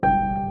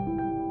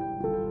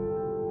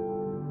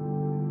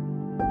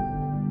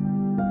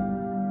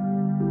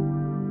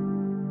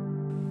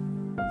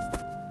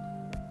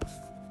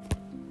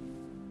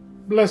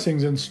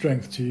Blessings and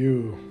strength to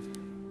you,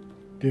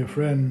 dear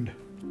friend,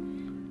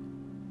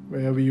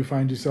 wherever you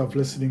find yourself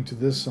listening to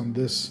this on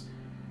this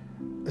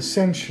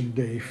Ascension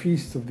Day,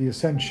 Feast of the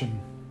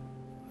Ascension.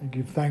 I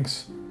give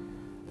thanks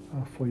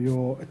for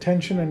your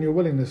attention and your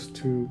willingness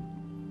to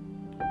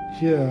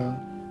hear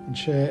and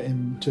share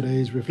in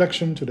today's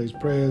reflection, today's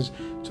prayers,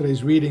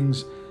 today's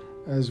readings,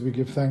 as we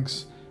give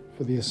thanks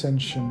for the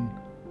ascension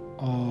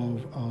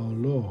of our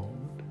Lord,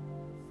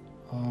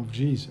 of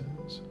Jesus.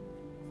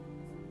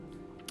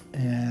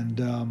 And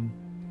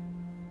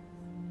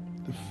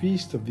the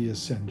Feast of the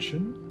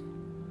Ascension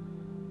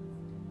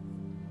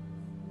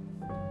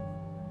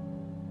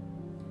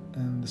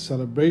and the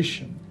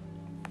celebration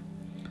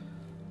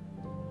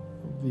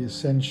of the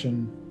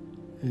Ascension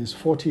is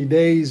 40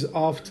 days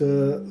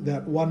after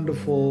that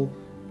wonderful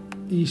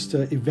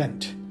Easter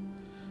event.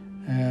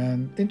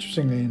 And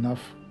interestingly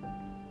enough,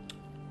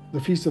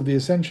 the Feast of the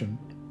Ascension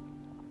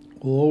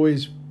will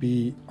always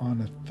be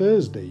on a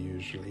Thursday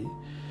usually,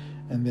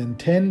 and then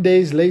 10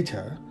 days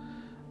later,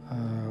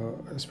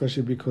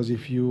 especially because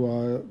if you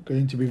are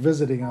going to be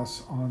visiting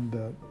us on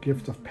the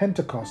gift of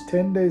Pentecost,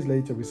 10 days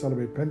later we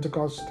celebrate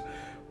Pentecost,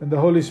 when the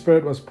Holy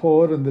Spirit was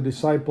poured on the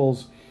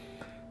disciples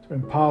to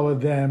empower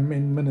them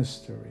in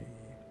ministry.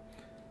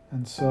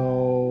 And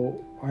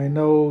so I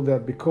know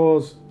that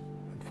because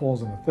it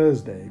falls on a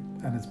Thursday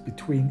and it's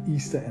between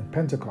Easter and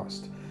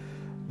Pentecost,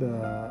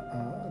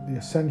 the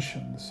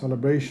Ascension, the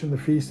celebration, the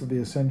Feast of the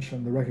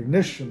Ascension, the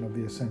recognition of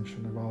the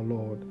Ascension of our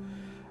Lord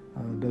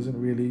doesn't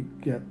really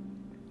get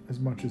as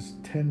much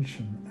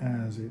attention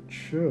as it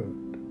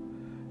should.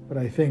 But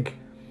I think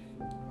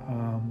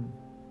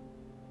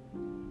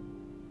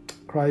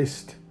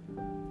Christ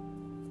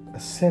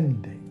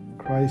ascending,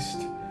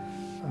 Christ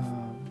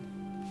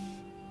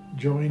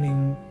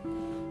joining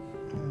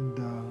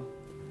and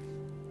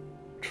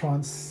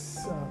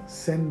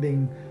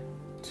transcending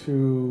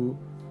to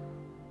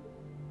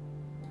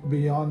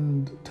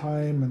beyond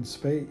time and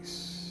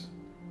space.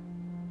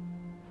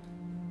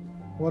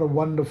 What a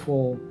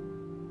wonderful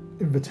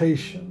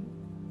invitation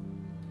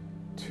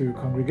to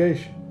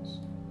congregations.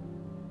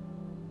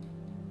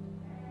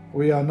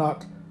 We are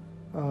not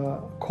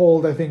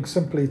called, I think,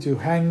 simply to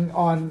hang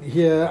on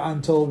here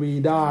until we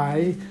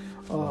die,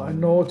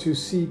 nor to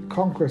seek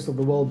conquest of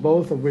the world,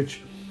 both of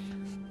which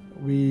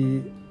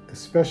we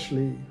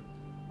especially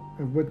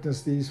have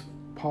witnessed these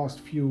past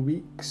few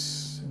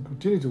weeks and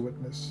continue to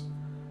witness,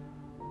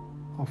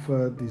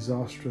 offer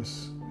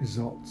disastrous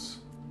results.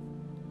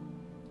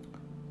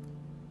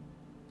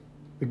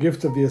 The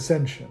gift of the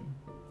Ascension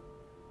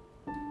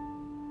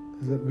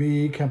is that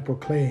we can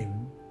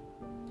proclaim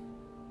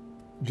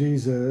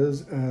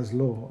Jesus as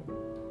Lord.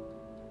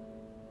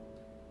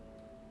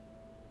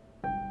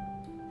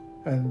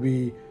 And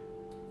we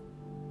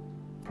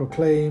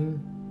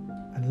proclaim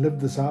and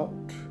live this out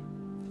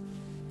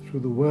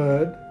through the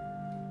Word,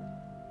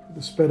 through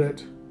the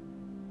Spirit,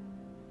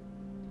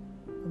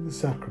 and the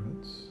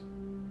sacraments.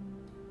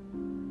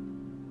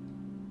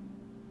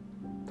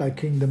 Thy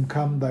kingdom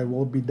come, thy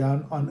will be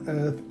done on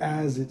earth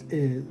as it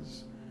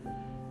is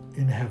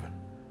in heaven.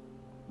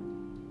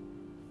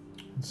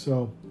 And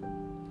so,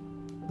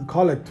 the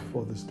collect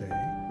for this day,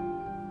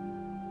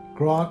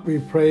 grant, we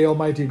pray,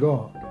 Almighty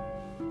God,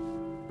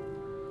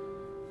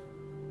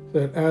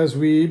 that as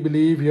we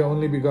believe your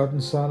only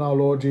begotten Son, our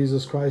Lord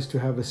Jesus Christ, to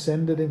have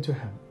ascended into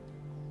heaven,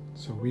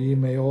 so we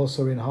may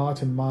also in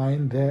heart and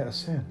mind there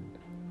ascend,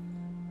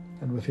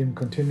 and with him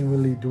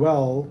continually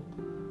dwell,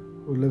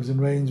 who lives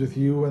and reigns with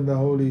you and the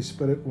Holy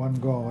Spirit, one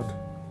God,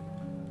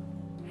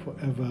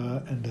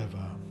 forever and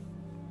ever.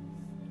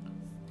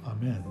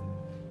 Amen.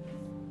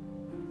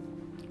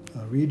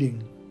 Our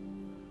reading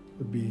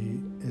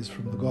is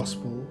from the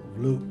Gospel of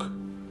Luke,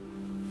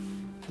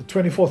 the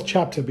 24th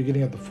chapter,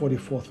 beginning at the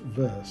 44th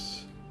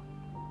verse.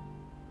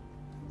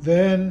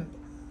 Then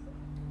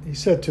he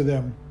said to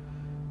them,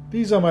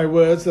 "These are my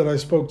words that I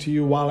spoke to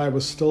you while I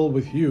was still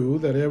with you,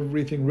 that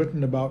everything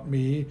written about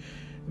me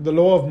in the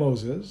law of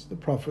Moses, the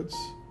prophets,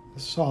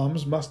 the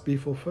Psalms must be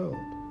fulfilled."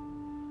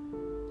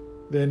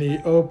 Then he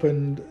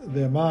opened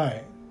their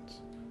minds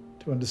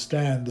to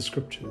understand the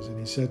scriptures, and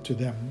he said to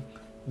them,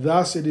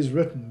 "Thus it is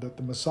written that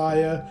the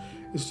Messiah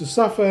is to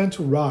suffer and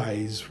to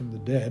rise from the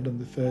dead on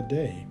the third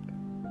day,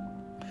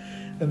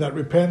 and that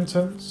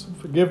repentance and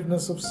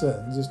forgiveness of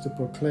sins is to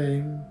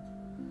proclaim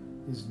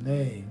his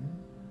name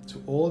to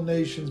all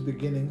nations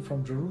beginning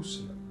from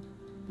Jerusalem.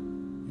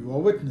 You are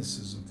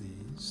witnesses of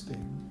these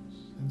things.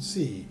 And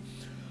see,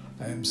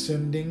 I am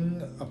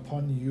sending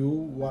upon you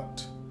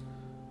what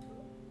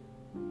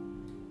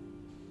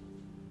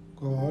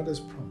God has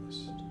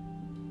promised,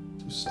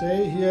 to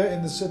stay here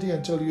in the city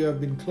until you have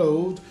been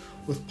clothed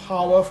with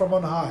power from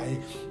on high."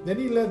 Then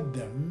he led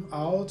them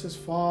out as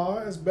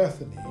far as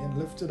Bethany, and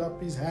lifted up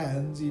his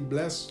hands, he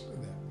blessed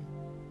them.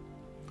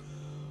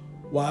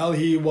 While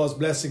he was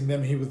blessing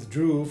them, he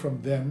withdrew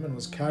from them and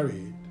was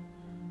carried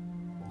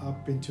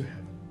up into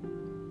heaven.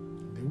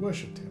 And they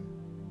worshipped him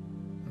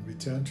and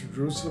returned to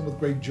Jerusalem with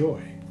great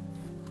joy.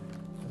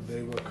 And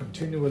they were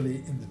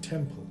continually in the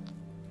temple,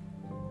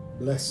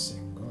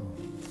 blessing God.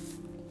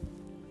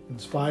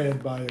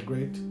 inspired by a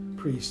great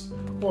priest,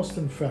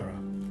 Austin Farrer.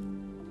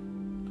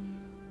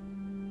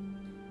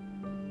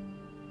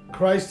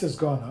 Christ has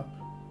gone up.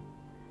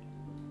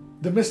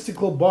 The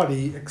mystical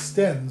body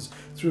extends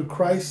through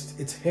Christ,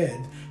 its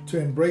head, to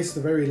embrace the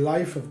very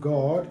life of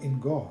God in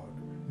God.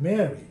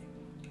 Mary,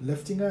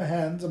 lifting her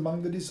hands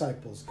among the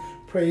disciples,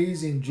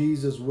 prays in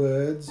Jesus'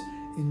 words,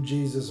 in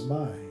Jesus'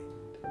 mind.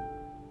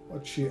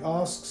 What she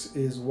asks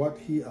is what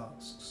he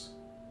asks.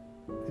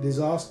 It is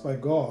asked by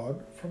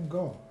God from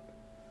God.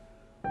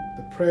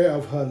 The prayer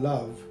of her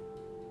love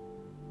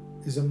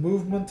is a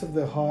movement of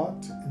the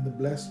heart in the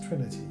blessed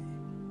Trinity.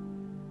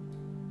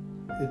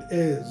 It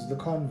is the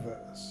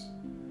converse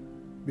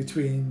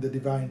between the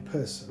divine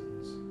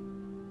persons,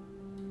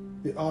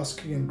 the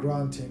asking and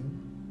granting.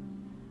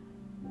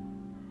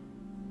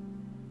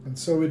 And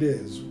so it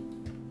is,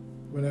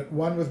 when at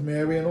one with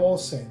Mary and all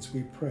saints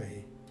we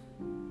pray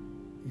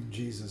in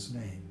Jesus'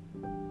 name.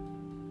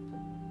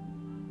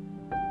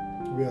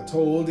 We are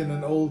told in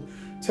an Old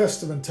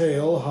Testament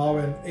tale how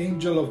an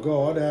angel of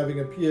God, having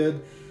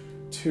appeared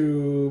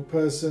to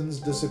persons,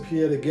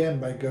 disappeared again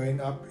by going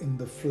up in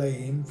the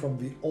flame from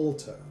the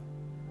altar.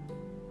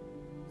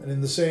 And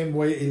in the same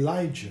way,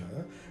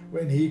 Elijah,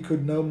 when he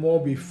could no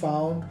more be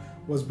found,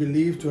 was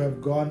believed to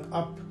have gone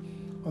up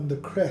on the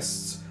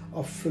crests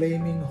of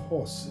flaming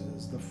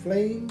horses. The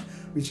flame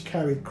which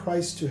carried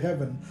Christ to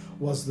heaven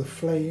was the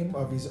flame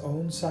of his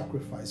own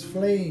sacrifice.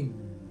 Flame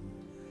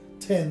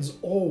tends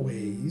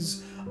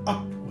always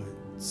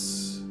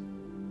upwards.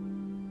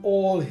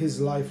 All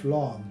his life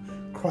long,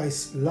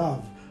 Christ's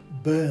love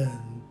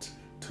burned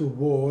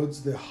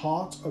towards the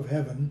heart of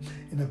heaven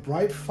in a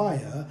bright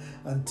fire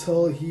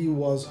until he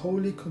was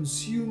wholly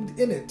consumed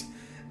in it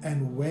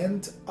and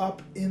went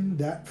up in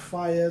that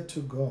fire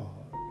to God.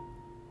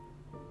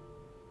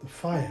 The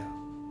fire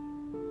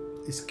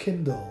is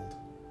kindled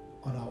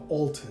on our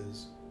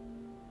altars.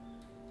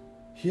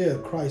 Here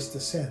Christ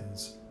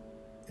ascends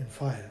in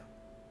fire.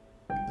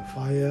 The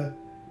fire,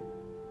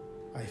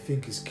 I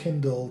think, is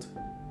kindled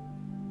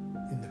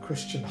in the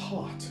Christian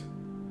heart,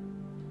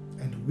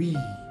 and we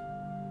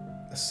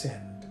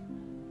ascend.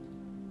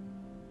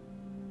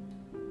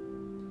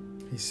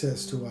 He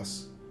says to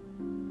us,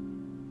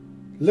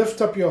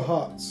 lift up your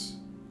hearts.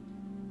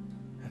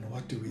 And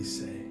what do we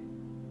say?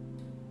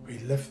 We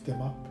lift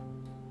them up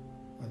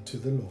unto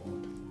the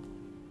Lord.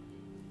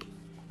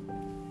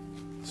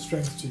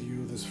 Strength to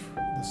you this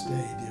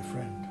day, dear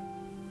friend.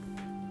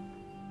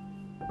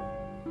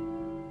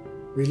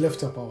 We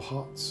lift up our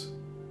hearts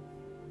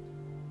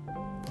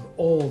on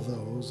all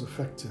those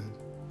affected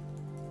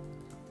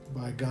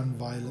by gun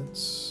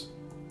violence,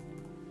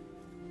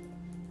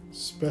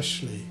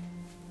 especially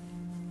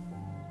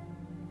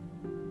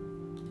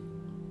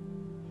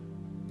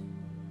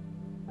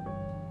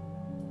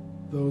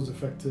those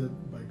affected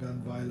by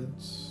gun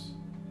violence,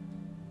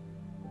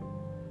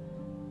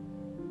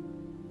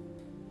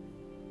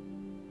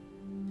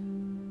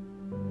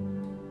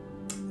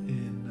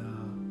 in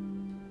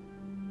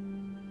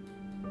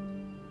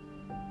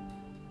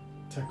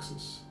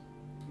Texas,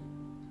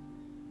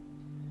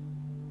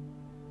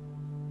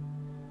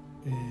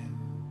 in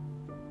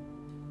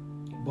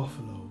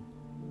Buffalo,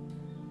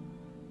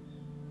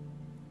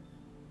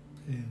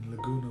 in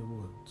Laguna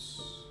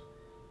Woods,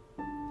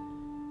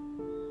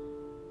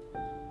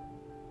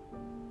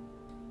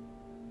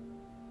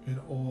 in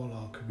all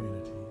our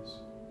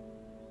communities.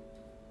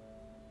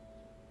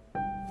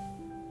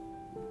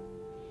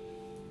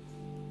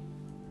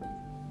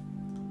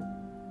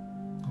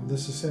 On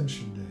this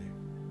Ascension Day,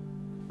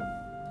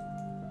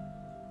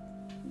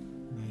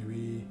 may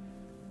we,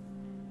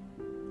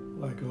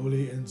 like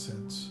holy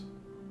incense,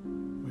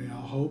 may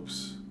our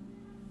hopes,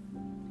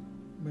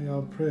 may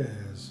our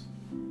prayers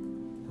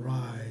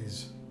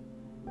rise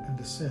and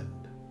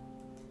ascend.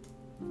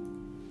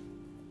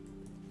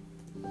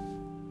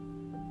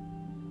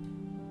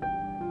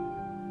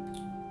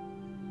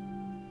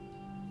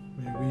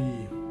 May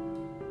we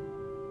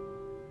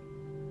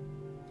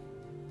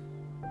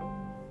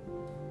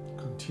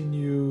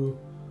continue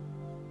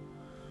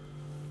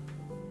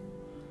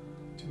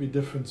to be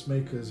difference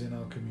makers in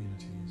our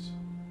communities.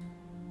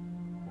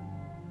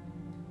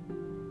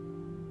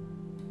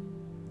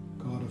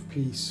 God of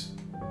peace,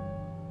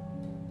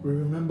 we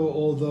remember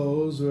all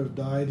those who have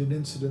died in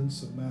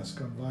incidents of mass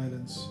gun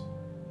violence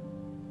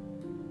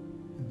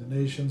in the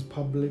nation's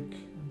public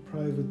and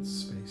private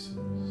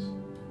spaces.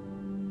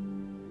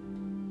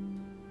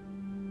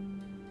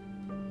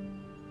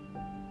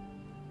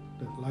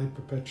 Let light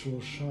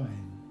perpetual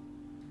shine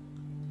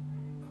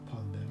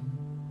upon them.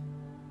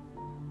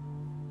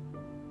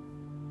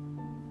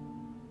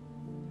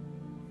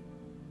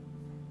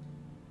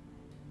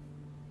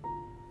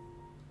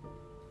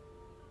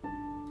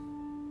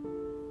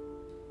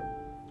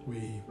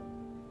 We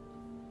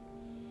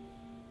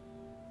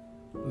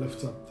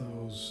lift up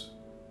those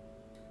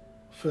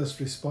first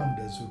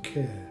responders who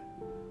care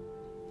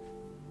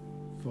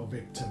for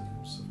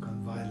victims of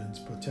gun violence,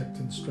 protect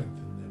and strengthen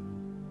them.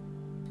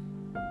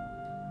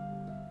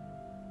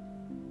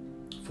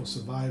 For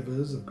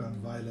survivors of gun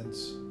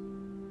violence,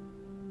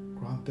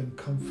 Grant them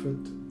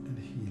comfort and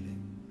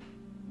healing.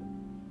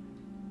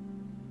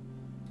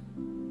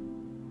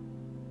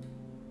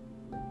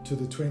 To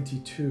the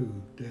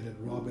 22 dead at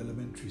Robb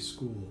Elementary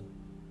School,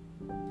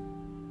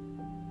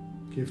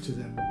 give to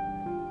them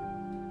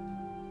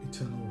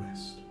eternal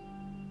rest.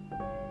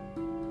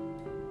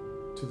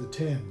 To the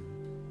 10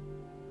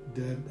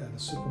 dead at a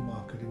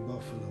supermarket in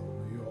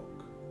Buffalo, New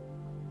York,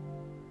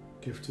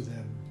 give to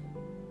them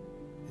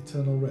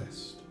eternal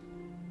rest.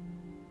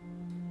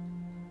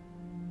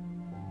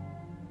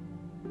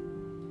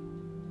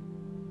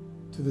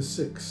 To the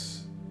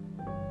 6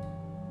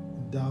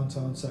 in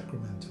downtown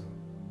Sacramento,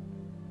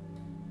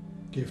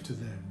 give to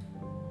them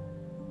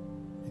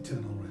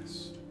eternal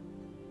rest.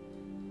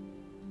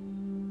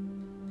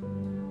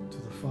 To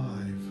the 5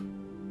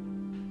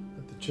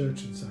 at the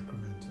church in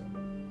Sacramento,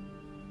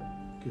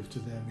 give to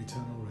them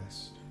eternal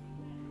rest.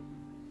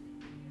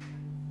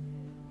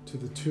 To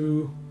the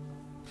 2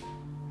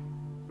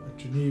 at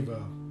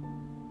Geneva,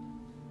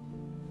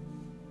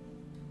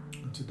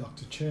 and to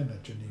Dr. Chen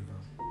at Geneva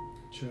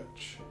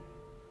Church,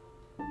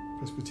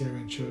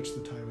 Presbyterian Church,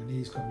 the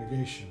Taiwanese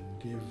congregation,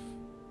 give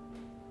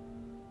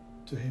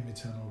to him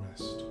eternal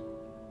rest.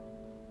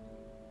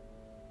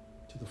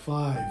 To the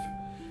 5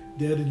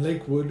 dead in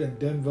Lakewood and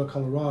Denver,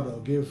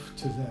 Colorado, give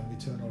to them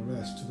eternal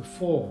rest. To the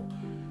 4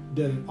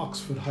 dead in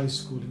Oxford High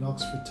School in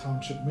Oxford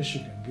Township,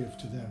 Michigan, give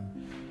to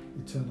them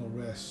eternal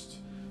rest.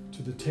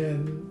 To the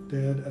 10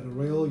 dead at a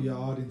rail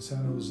yard in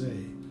San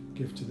Jose,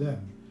 give to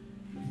them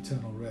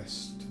eternal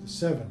rest. To the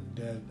 7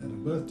 dead at a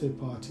birthday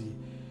party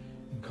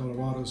in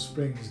Colorado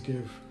Springs,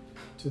 give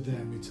to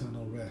them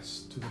eternal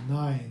rest. To the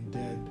 9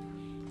 dead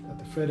at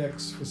the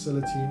FedEx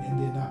facility in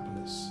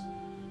Indianapolis,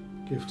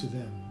 give to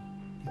them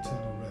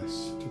eternal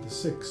rest. To the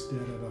 6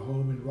 dead at a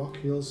home in Rock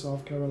Hill,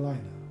 South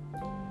Carolina,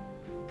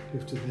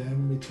 give to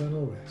them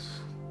eternal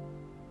rest.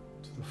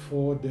 To the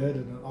 4 dead at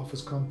an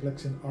office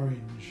complex in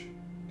Orange,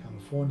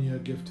 California,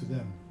 give to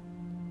them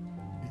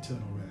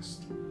eternal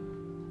rest.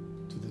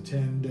 To the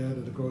 10 dead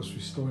at a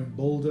grocery store in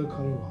Boulder,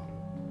 Colorado,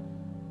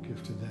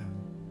 give to them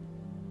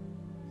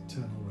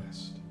eternal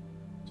rest.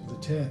 To the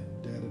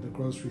 10 dead at a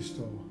grocery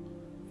store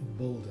in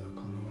Boulder,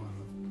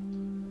 Colorado,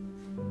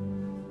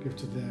 give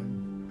to them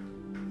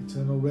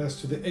eternal rest.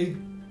 To the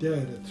 8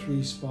 dead at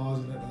 3 spas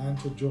in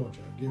Atlanta,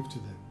 Georgia, give to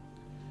them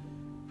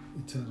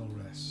eternal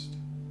rest.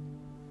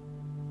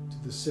 To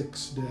the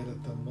 6 dead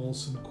at the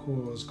Molson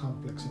Coors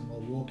complex in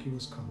Milwaukee,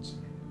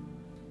 Wisconsin,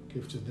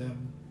 give to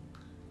them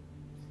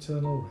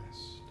eternal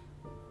rest.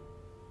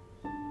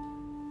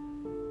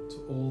 To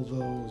all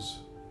those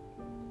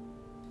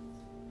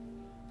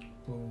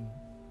whom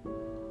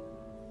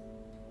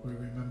we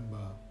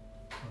remember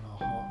on our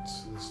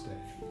hearts this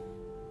day,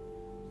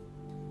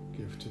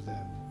 give to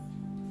them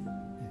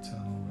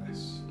eternal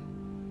rest.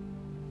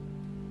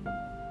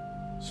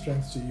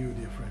 Strength to you,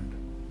 dear friend.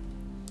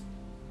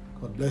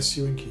 God bless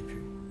you and keep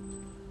you.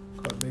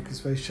 God make his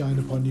face shine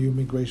upon you and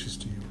be gracious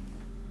to you.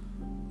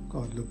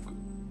 God look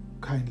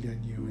kindly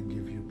on you and give